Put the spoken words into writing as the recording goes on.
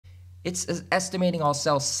It's estimating I'll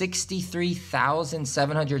sell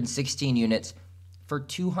 63,716 units for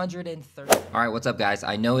 230. All right, what's up guys?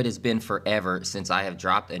 I know it has been forever since I have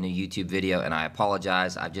dropped a new YouTube video and I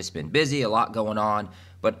apologize. I've just been busy, a lot going on,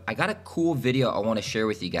 but I got a cool video I want to share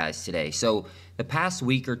with you guys today. So the past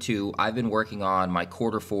week or two, I've been working on my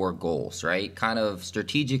Q4 goals, right? Kind of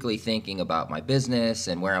strategically thinking about my business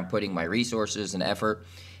and where I'm putting my resources and effort.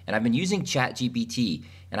 And I've been using ChatGPT,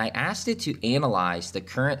 and I asked it to analyze the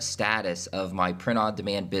current status of my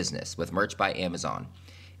print-on-demand business with Merch by Amazon.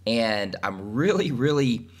 And I'm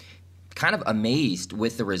really kind of amazed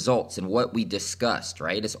with the results and what we discussed,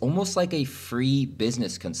 right? It's almost like a free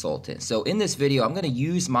business consultant. So in this video, I'm going to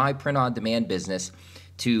use my print-on-demand business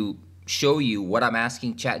to show you what I'm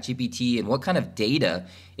asking ChatGPT and what kind of data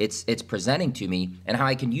it's presenting to me and how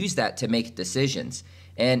I can use that to make decisions.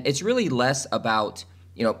 And it's really less about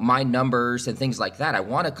my numbers and things like that. I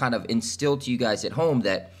want to kind of instill to you guys at home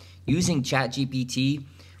that using ChatGPT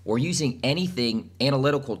or using anything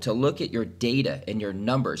analytical to look at your data and your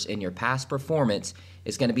numbers and your past performance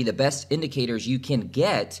is going to be the best indicators you can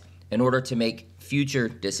get in order to make future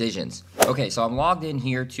decisions. Okay, so I'm logged in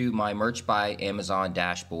here to my Merch by Amazon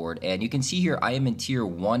dashboard, and you can see here I am in tier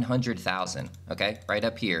 100,000, okay, right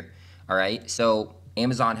up here. All right, so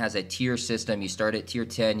Amazon has a tier system. You start at tier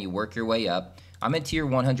 10, you work your way up. I'm at tier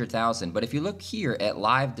 100,000, but if you look here at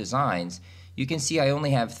live designs, you can see I only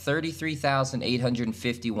have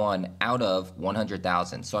 33,851 out of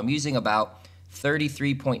 100,000. So I'm using about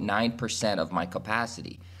 33.9% of my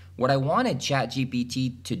capacity. What I wanted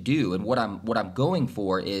ChatGPT to do and what I'm going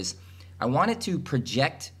for is I wanted to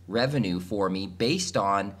project revenue for me based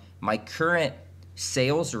on my current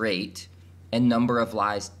sales rate and number of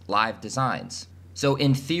live designs. So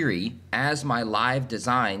in theory, as my live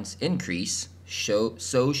designs increase,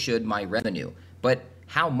 so should my revenue. But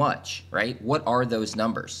how much, right? What are those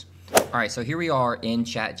numbers? All right, so here we are in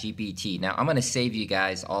ChatGPT. Now, I'm gonna save you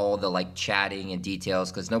guys all the chatting and details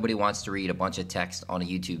because nobody wants to read a bunch of text on a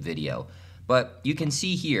YouTube video. But you can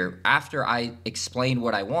see here, after I explain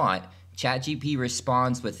what I want, ChatGPT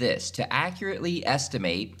responds with this. To accurately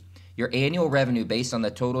estimate your annual revenue based on the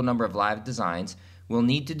total number of live designs, we'll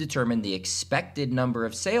need to determine the expected number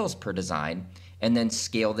of sales per design and then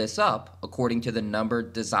scale this up according to the number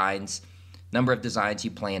of designs you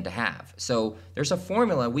plan to have. So there's a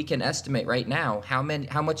formula we can estimate right now how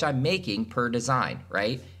much I'm making per design,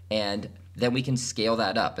 right? And then we can scale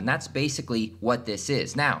that up. And that's basically what this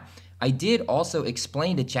is. Now, I did also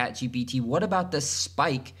explain to ChatGPT what about the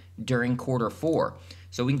spike during Q4.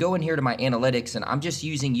 So we can go in here to my analytics, and I'm just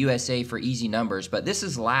using USA for easy numbers, but this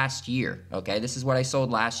is last year, okay? This is what I sold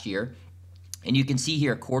last year. And you can see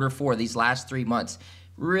here, Q4, these last 3 months,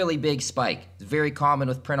 really big spike. It's very common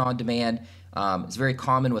with print on demand. It's very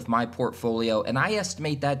common with my portfolio, and I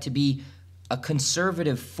estimate that to be a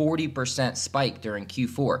conservative 40% spike during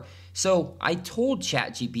Q4. So I told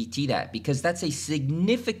ChatGPT that because that's a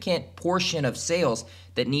significant portion of sales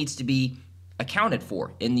that needs to be accounted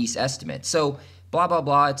for in these estimates. So blah, blah,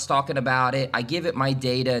 blah, it's talking about it. I give it my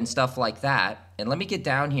data and stuff like that, and let me get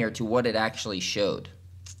down here to what it actually showed.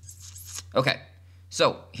 Okay,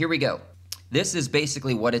 so here we go. This is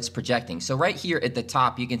basically what it's projecting. So right here at the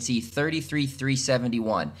top, you can see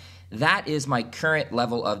 33,371. That is my current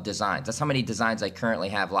level of designs. That's how many designs I currently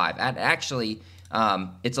have live. And actually,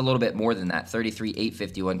 it's a little bit more than that,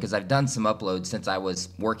 33,851, because I've done some uploads since I was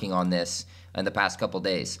working on this in the past couple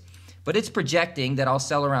days. But it's projecting that I'll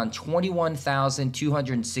sell around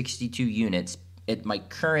 21,262 units at my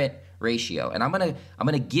current ratio. And I'm gonna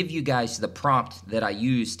give you guys the prompt that I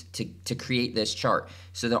used to create this chart,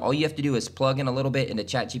 so that all you have to do is plug in a little bit into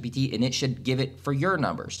ChatGPT and it should give it for your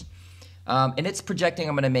numbers. And it's projecting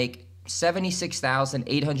I'm gonna make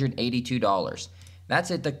 $76,882. That's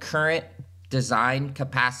at the current design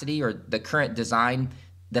capacity or the current design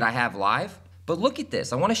that I have live. But look at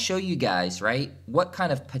this. I want to show you guys, right, what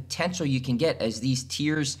kind of potential you can get as these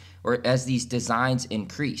tiers or as these designs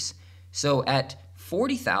increase. So at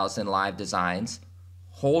 40,000 live designs,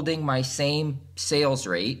 holding my same sales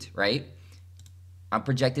rate, right, I'm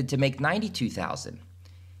projected to make 92,000.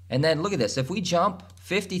 And then look at this. If we jump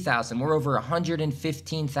 50,000, we're over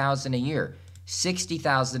 115,000 a year.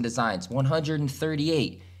 60,000 designs,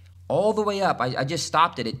 138. All the way up, I just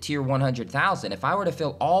stopped it at tier 100,000. If I were to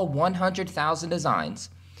fill all 100,000 designs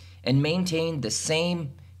and maintain the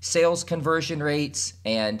same sales conversion rates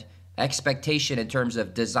and expectation in terms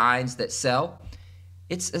of designs that sell,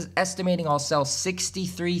 it's estimating I'll sell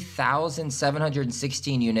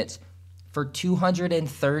 63,716 units for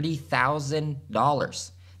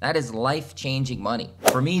 $230,000. That is life-changing money.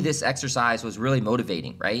 For me, this exercise was really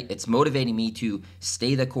motivating, right? It's motivating me to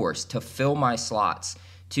stay the course, to fill my slots,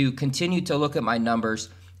 to continue to look at my numbers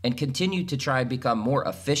and continue to try and become more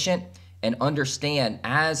efficient and understand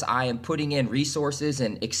as I am putting in resources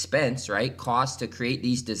and expense, right, cost to create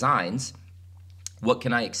these designs, what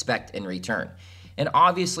can I expect in return? And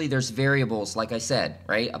obviously there's variables, like I said,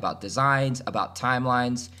 right, about designs, about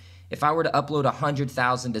timelines. If I were to upload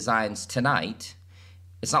 100,000 designs tonight,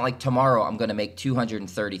 it's not like tomorrow I'm going to make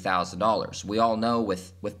 $230,000. We all know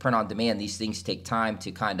with print on demand, these things take time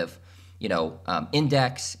to kind of,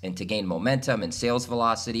 index and to gain momentum and sales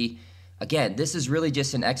velocity. Again, this is really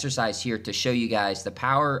just an exercise here to show you guys the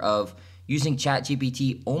power of using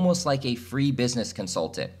ChatGPT almost like a free business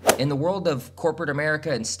consultant. In the world of corporate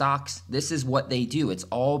America and stocks, this is what they do. It's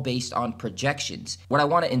all based on projections. What I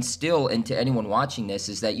want to instill into anyone watching this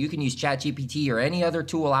is that you can use ChatGPT or any other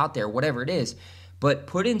tool out there, whatever it is, but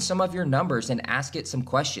put in some of your numbers and ask it some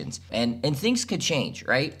questions. And things could change,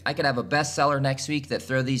 right? I could have a bestseller next week that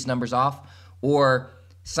throw these numbers off, or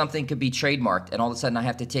something could be trademarked and all of a sudden I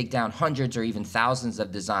have to take down hundreds or even thousands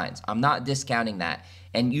of designs. I'm not discounting that.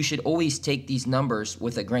 And you should always take these numbers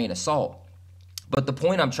with a grain of salt. But the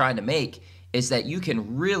point I'm trying to make is that you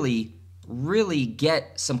can really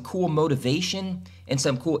get some cool motivation and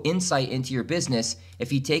some cool insight into your business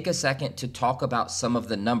if you take a second to talk about some of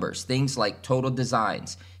the numbers, things like total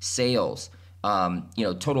designs, sales,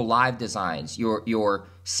 total live designs, your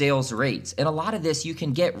sales rates. And a lot of this you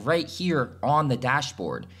can get right here on the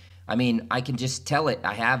dashboard. I mean, I can just tell it,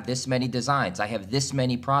 I have this many designs, I have this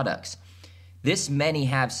many products. This many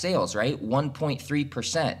have sales, right?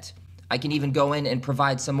 1.3%. I can even go in and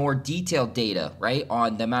provide some more detailed data, right,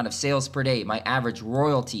 on the amount of sales per day, my average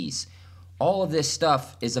royalties. All of this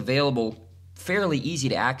stuff is available, fairly easy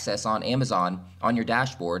to access on Amazon on your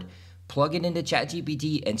dashboard. Plug it into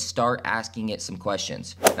ChatGPT and start asking it some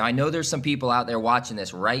questions. Now, I know there's some people out there watching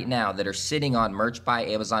this right now that are sitting on Merch by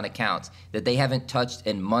Amazon accounts that they haven't touched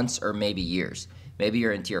in months or maybe years. Maybe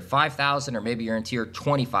you're in tier 5,000 or maybe you're in tier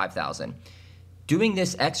 25,000. Doing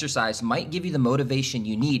this exercise might give you the motivation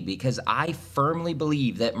you need, because I firmly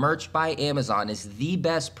believe that Merch by Amazon is the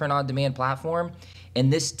best print-on-demand platform,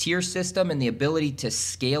 and this tier system and the ability to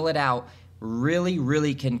scale it out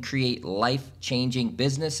really can create life-changing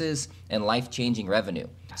businesses and life-changing revenue.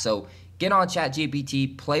 So get on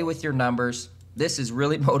ChatGPT, play with your numbers. This is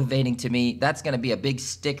really motivating to me. That's going to be a big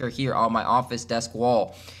sticker here on my office desk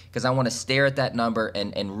wall, because I want to stare at that number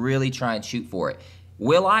and really try and shoot for it.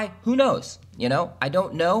 Will I? Who knows? I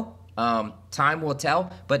don't know. Time will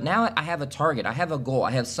tell. But now I have a target. I have a goal.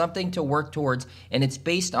 I have something to work towards, and it's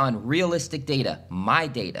based on realistic data, my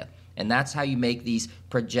data. And that's how you make these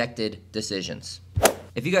projected decisions.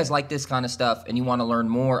 If you guys like this kind of stuff and you want to learn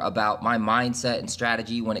more about my mindset and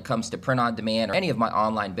strategy when it comes to print on demand or any of my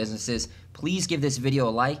online businesses, please give this video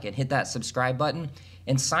a like and hit that subscribe button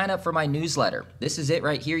and sign up for my newsletter. This is it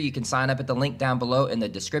right here. You can sign up at the link down below in the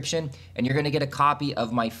description, and you're going to get a copy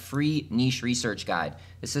of my free niche research guide.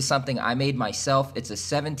 This is something I made myself. It's a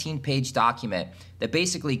 17-page document that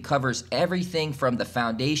basically covers everything from the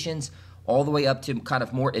foundations all the way up to kind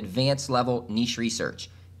of more advanced level niche research.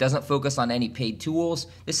 Doesn't focus on any paid tools.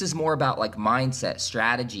 This is more about like mindset,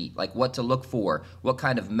 strategy, like what to look for, what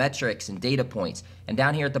kind of metrics and data points. And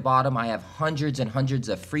down here at the bottom, I have hundreds and hundreds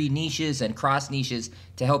of free niches and cross niches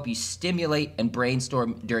to help you stimulate and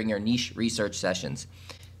brainstorm during your niche research sessions.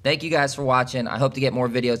 Thank you guys for watching. I hope to get more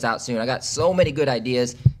videos out soon. I got so many good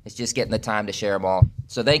ideas. It's just getting the time to share them all.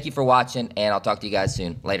 So thank you for watching, and I'll talk to you guys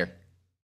soon. Later.